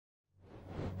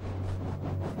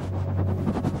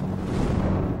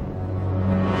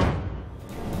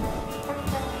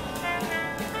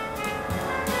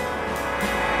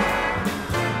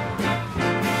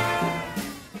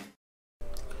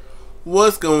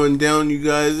What's going down, you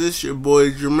guys? It's your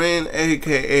boy Jermaine,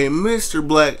 aka Mr.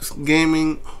 Black's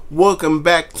Gaming. Welcome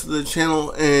back to the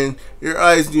channel, and your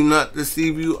eyes do not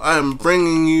deceive you. I am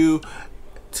bringing you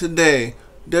today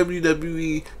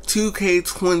WWE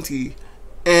 2K20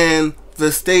 and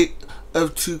the state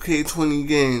of 2K20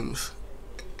 games,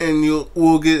 and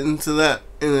we'll get into that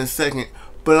in a second.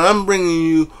 But I'm bringing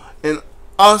you an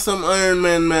awesome Iron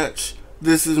Man match.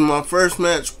 This is my first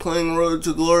match playing Road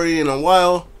to Glory in a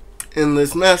while, and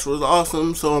this match was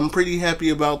awesome, so I'm pretty happy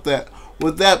about that.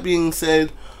 With that being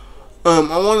said, I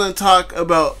want to talk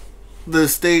about the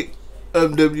state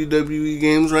of WWE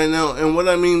games right now, and what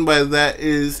I mean by that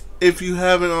is, if you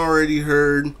haven't already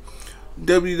heard,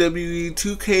 WWE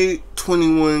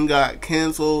 2K21 got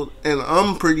canceled, and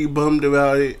I'm pretty bummed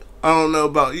about it. I don't know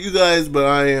about you guys, but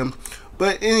I am.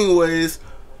 But anyways,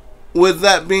 with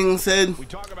that being said,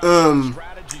 I'm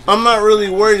not really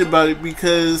worried about it,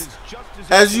 because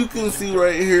as you can see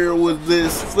right here with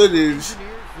this footage,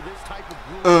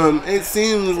 it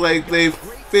seems like they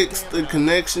fixed the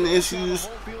connection issues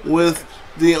with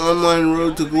the online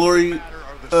Road to Glory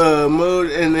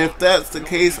mode, and if that's the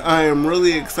case, I am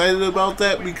really excited about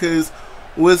that, because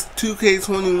with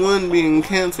 2K21 being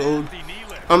canceled,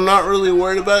 I'm not really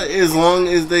worried about it as long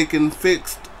as they can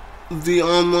fix the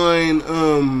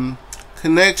online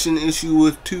connection issue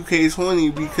with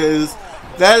 2K20, because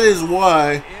that is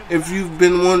why, if you've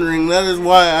been wondering, that is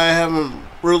why I haven't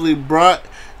really brought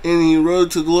any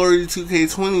Road to Glory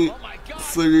 2K20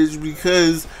 footage,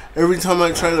 because every time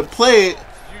I try to play it,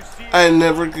 I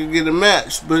never could get a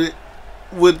match. But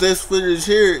with this footage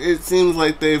here, it seems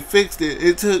like they fixed it.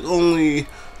 It took only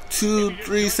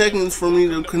 2-3 seconds for me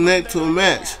to connect to a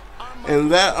match,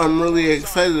 and that I'm really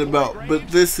excited about. But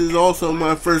this is also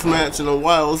my first match in a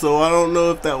while, so I don't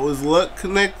know if that was luck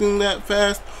connecting that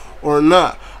fast or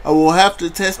not. I will have to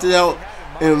test it out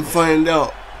and find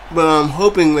out, but I'm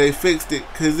hoping they fixed it,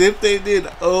 because if they did,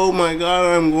 oh my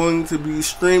god, I'm going to be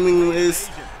streaming this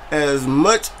as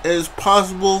much as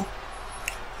possible.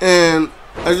 And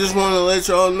I just want to let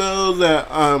y'all know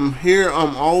that I'm here,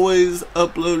 I'm always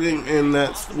uploading, and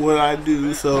that's what I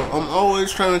do. So I'm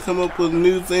always trying to come up with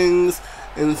new things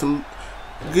and some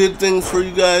good things for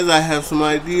you guys. I have some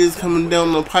ideas coming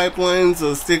down the pipeline,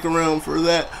 so stick around for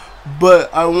that.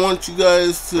 But I want you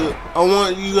guys'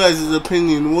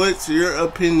 opinion. What's your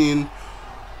opinion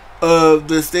of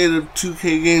the state of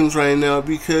 2K games right now?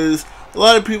 Because a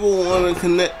lot of people want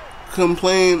to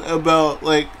complain about,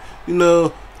 like, you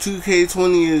know,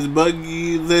 2K20 is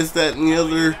buggy, this, that, and the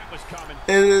other.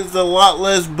 And it's a lot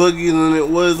less buggy than it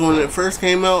was when it first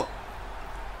came out.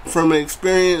 From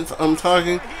experience, I'm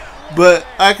talking. But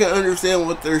I can understand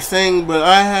what they're saying, but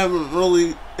I haven't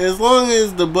really, as long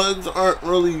as the bugs aren't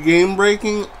really game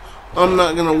breaking, I'm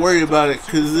not going to worry about it,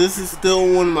 because this is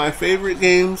still one of my favorite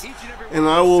games, and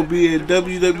I will be a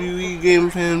WWE game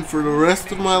fan for the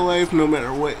rest of my life, no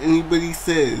matter what anybody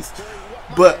says.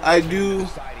 But I do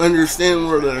understand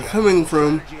where they're coming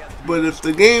from. But if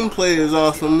the gameplay is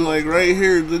awesome, like right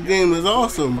here, the game is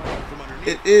awesome.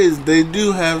 It is. They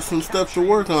do have some stuff to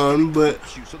work on, but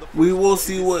we will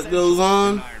see what goes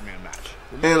on.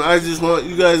 And I just want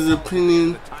you guys'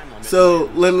 opinion.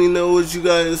 So let me know what you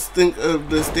guys think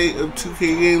of the state of 2K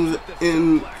games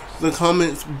in the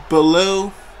comments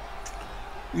below.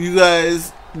 You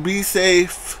guys be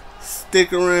safe,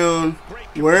 stick around,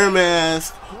 wear a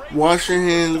mask, wash your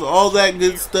hands, all that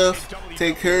good stuff.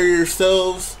 Take care of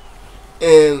yourselves.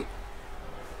 And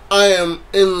I am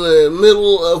in the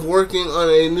middle of working on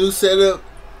a new setup,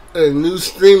 a new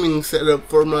streaming setup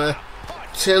for my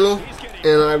channel,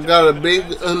 and I've got a big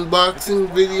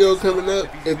unboxing video coming up.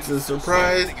 It's a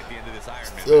surprise,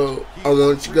 so I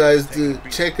want you guys to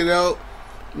check it out.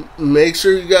 Make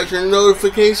sure you got your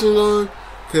notifications on,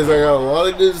 because I got a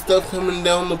lot of good stuff coming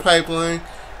down the pipeline.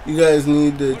 You guys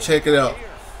need to check it out.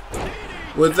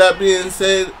 With that being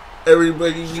said,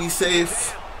 everybody be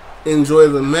safe, enjoy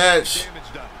the match,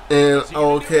 and I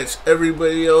will catch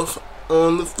everybody else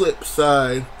on the flip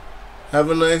side. Have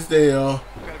a nice day, y'all.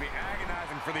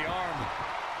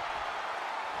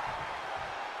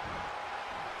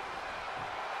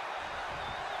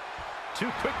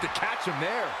 Too quick to catch him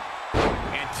there.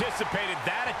 Anticipated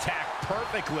that attack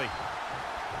perfectly.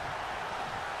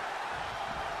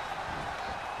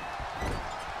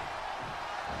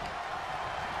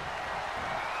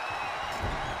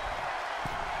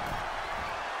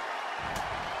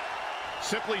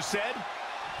 Simply said,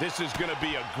 this is going to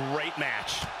be a great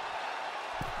match.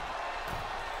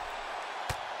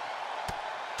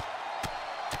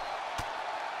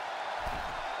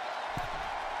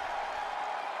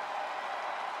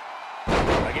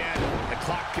 Again, the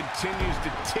clock continues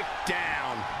to tick down.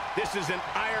 This is an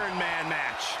Iron Man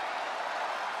match.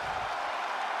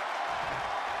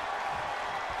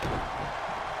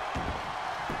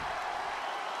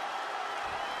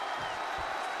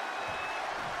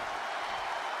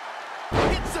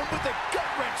 Hits him with a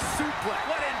gut-wrench suplex.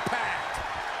 What impact!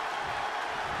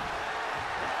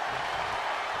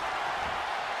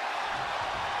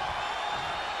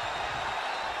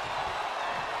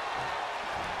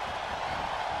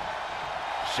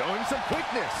 Showing some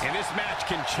quickness. And this match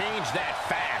can change that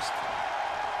fast.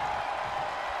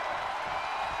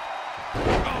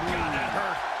 Oh, God, that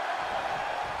hurt.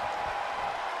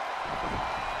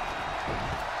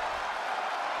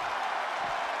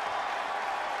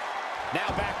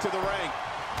 Now back to the ring.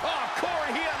 Oh,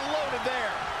 Corey, he unloaded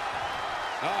there.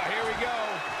 Oh, here we go.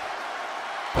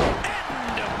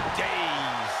 End of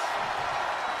days.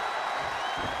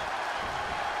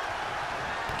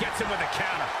 Gets him with a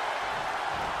counter.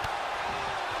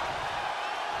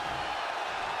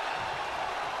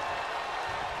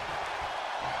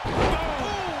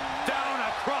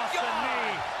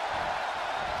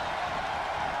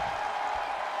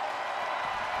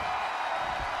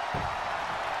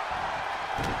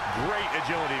 Great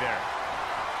agility there.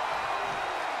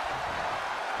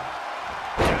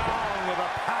 Down with a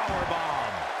power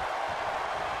bomb.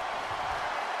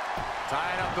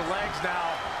 Tying up the legs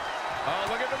now. Oh,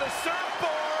 looking for the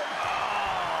surfboard.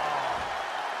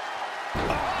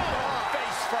 Oh,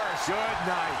 face first. Good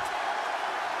night.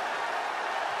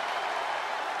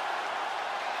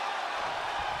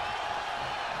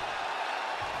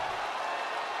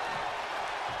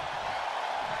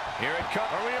 Here it comes.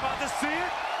 Are we about to see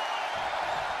it?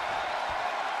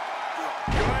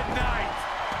 Good night.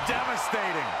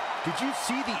 Devastating. Did you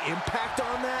see the impact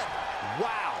on that?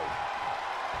 Wow.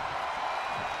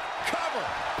 Cover.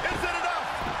 Is it enough?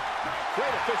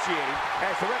 Great officiating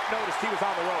as the ref noticed he was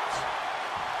on the ropes.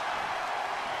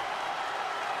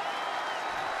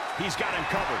 He's got him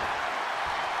covered.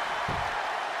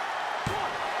 1,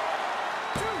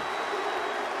 2.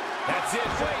 That's it.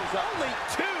 Wait, only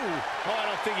 2. Oh, I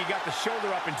don't think he got the shoulder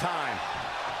up in time.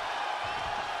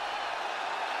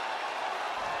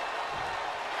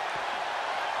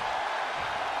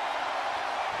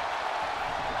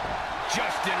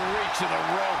 Just in reach of the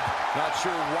rope. Not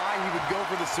sure why he would go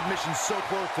for the submission so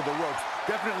close to the ropes.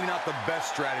 Definitely not the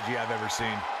best strategy I've ever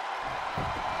seen.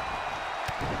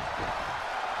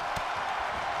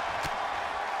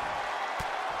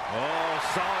 Oh,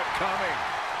 saw it coming.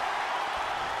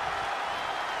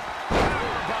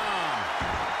 Bomb.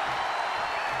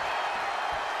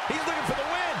 He's looking for the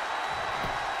win.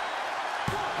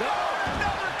 No,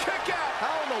 another kick out.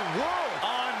 How in the world?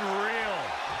 Unreal.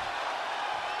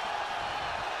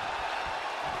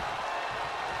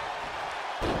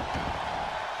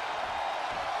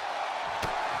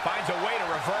 Finds a way to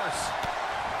reverse.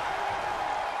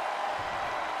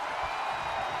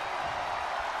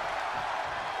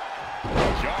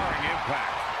 Jarring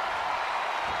impact.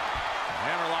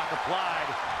 Hammerlock applied.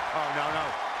 Oh, no, no.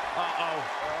 Uh-oh.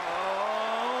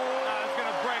 Oh, it's going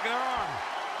to break their arm.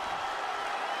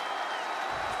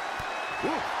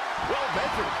 Ooh, well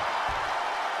measured.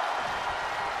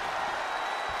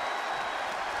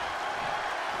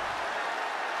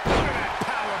 Look at that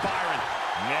power, Byron.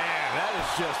 Man, that is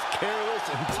just careless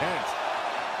intent.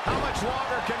 How much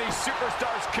longer can these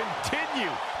superstars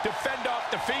continue to fend off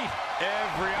defeat?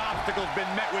 Every obstacle's been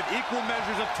met with equal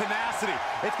measures of tenacity.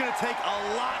 It's going to take a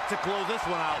lot to close this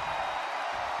one out.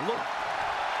 Look.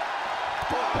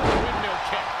 Oh, windmill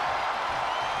kick.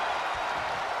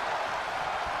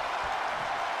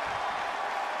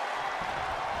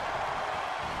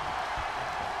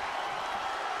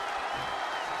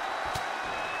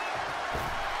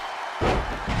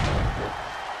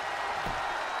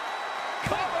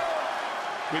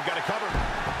 We've got it covered.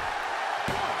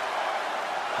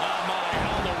 Oh, my.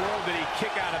 How in the world did he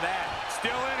kick out of that?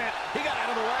 Still in it. He got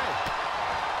out of the way.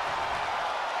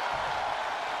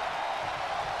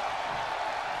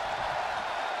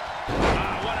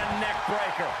 Ah, what a neck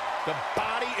breaker. The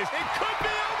body is... It could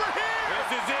be over here.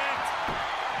 This is it.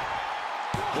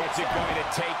 What's it going to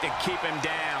take to keep him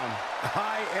down?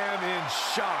 I am in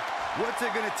shock. What's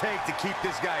it going to take to keep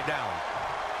this guy down?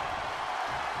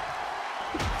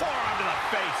 Forearm to the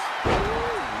face.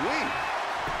 Ooh-wee.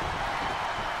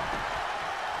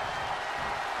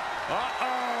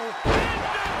 Uh-oh. End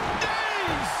of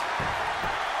days.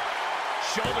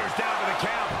 Shoulders down to the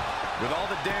count. With all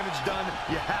the damage done,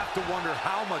 you have to wonder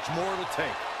how much more it'll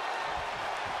take.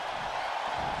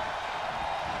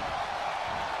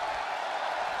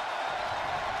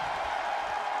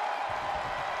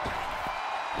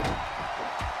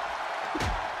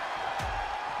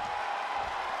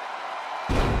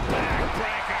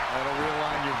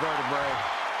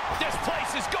 This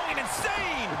place is going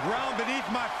insane. The ground beneath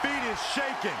my feet is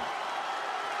shaking.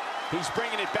 He's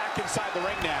bringing it back inside the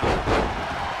ring now.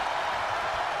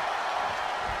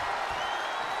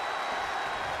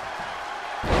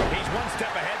 He's one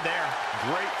step ahead there.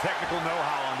 Great technical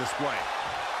know-how on display.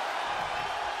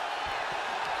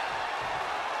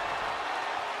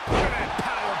 Look at that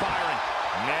power, Byron.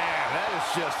 Man, that is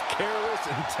just careless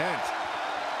intent.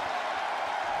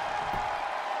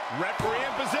 Referee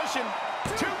in position.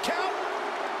 2 count.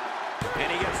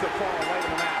 And he gets the fall late in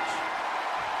the match.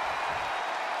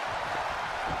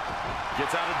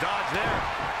 Gets out of dodge there.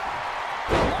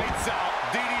 Lights out.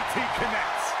 DDT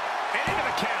connects. And into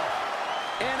the count.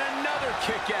 And another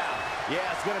kick out.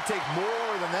 Yeah, it's going to take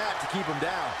more than that to keep him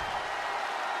down.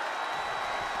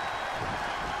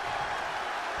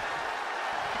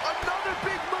 Another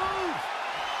big move.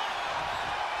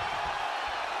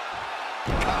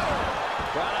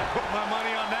 Glad I put my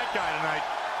money on that guy tonight.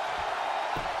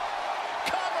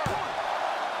 Cover.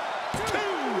 2.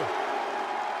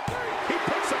 He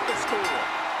picks up the score.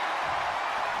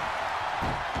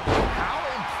 How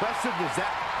impressive was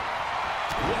that?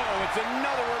 Whoa, it's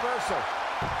another reversal.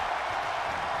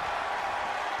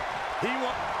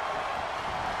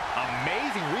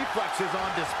 Amazing reflexes on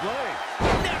display.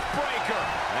 Neck breaker.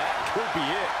 That could be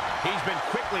it. He's been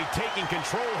quickly taking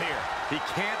control here. He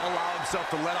can't allow himself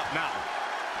to let up now.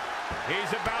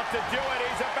 He's about to do it.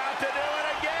 He's about to do it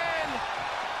again.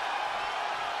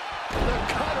 The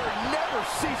cutter never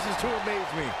ceases to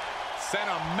amaze me. Sent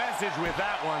a message with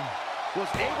that one.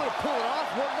 Was able to pull it off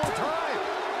one more time.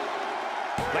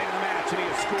 Late in the match, and he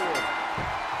has scored.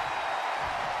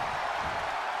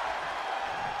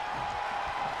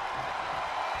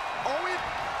 Oh, it...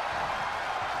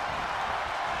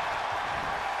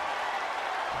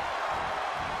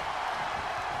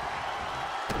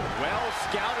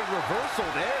 Well-scouted reversal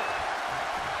there.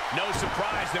 No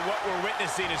surprise that what we're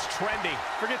witnessing is trending.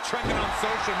 Forget trending on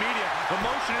social media.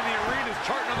 Emotion in the arena is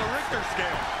charting on the Richter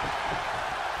scale.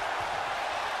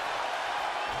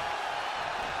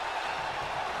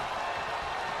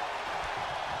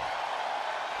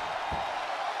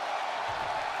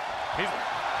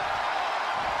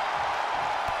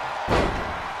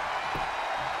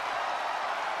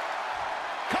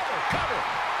 Cover.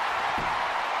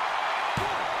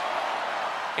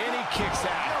 And he kicks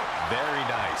out. Very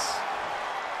nice.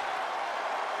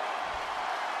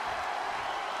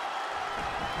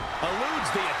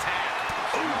 Eludes the attack.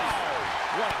 Oh,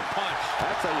 what a punch.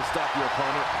 That's how you stop your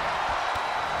opponent.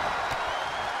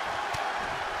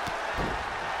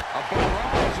 A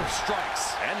barrage of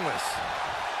strikes. Endless.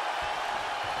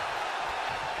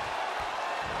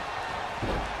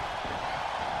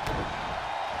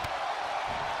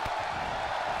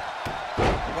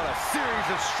 What a series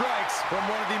of strikes from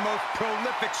one of the most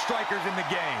prolific strikers in the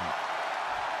game.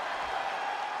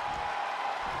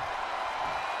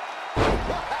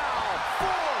 Wow!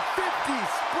 450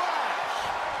 splash!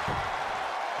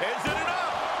 Is it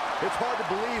enough? It's hard to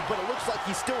believe, but it looks like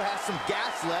he still has some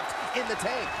gas left in the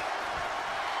tank.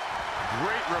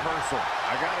 Great reversal.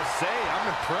 I gotta say, I'm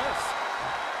impressed.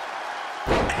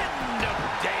 End of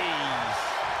days.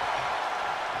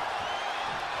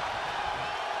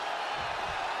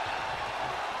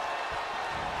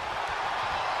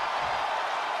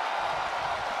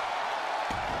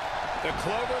 The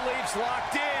cloverleaf's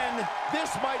locked in.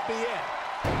 This might be it.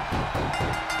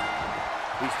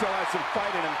 He still has some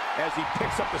fight in him as he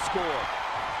picks up the score.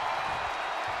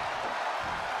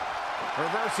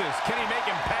 Reverses. Can he make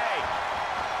him pay?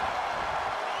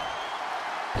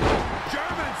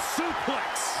 German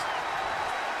suplex.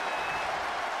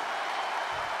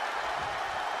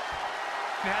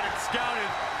 Had it scouted.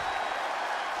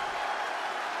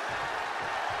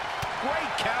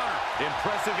 Great counter.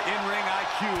 Impressive in-ring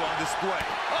IQ on display.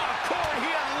 Oh, Corey, he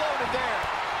unloaded there.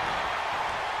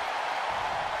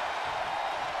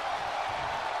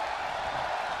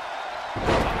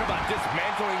 Talk about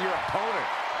dismantling your opponent.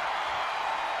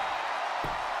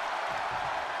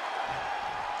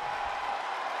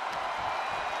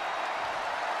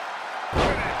 Look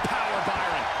at that power,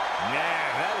 Byron. Man,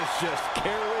 that is just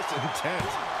careless intent.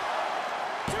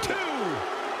 2.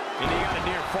 And he got a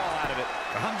near fall out of it.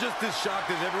 I'm just as shocked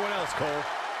as everyone else, Cole.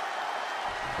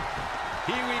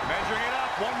 Huey measuring it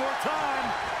up one more time.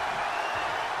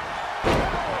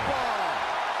 Powerbomb!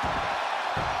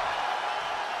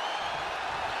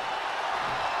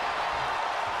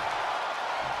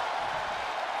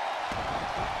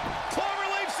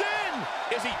 Cloverleaf's in.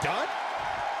 Is he done?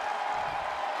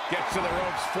 Gets to the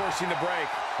ropes, forcing the break.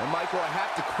 And Michael, I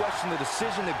have to question the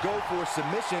decision to go for a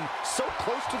submission so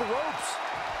close to the ropes.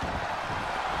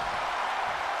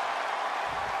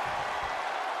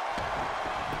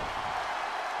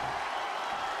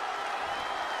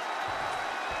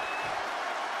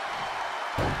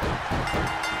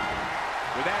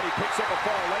 picks up a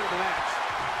fall late in the match.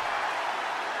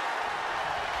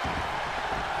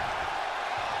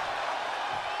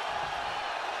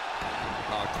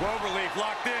 Cloverleaf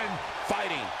locked in.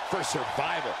 Fighting for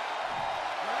survival.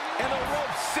 And the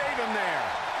ropes save him there.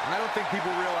 And I don't think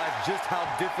people realize just how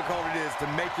difficult it is to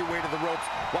make your way to the ropes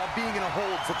while being in a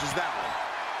hold such as that one.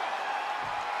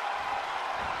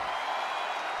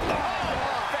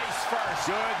 Oh, face first.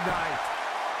 Good night.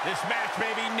 This match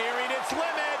may be nearing its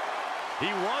limit.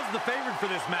 He was the favorite for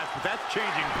this match, but that's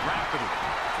changing rapidly.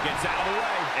 Gets out of the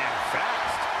way. And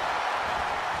fast.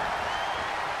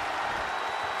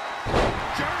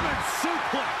 German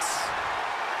suplex.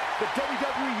 The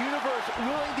WWE Universe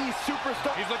willing these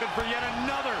superstars. He's looking for yet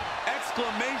another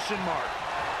exclamation mark.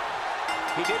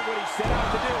 He did what he set out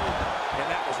to do, and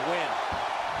that was win.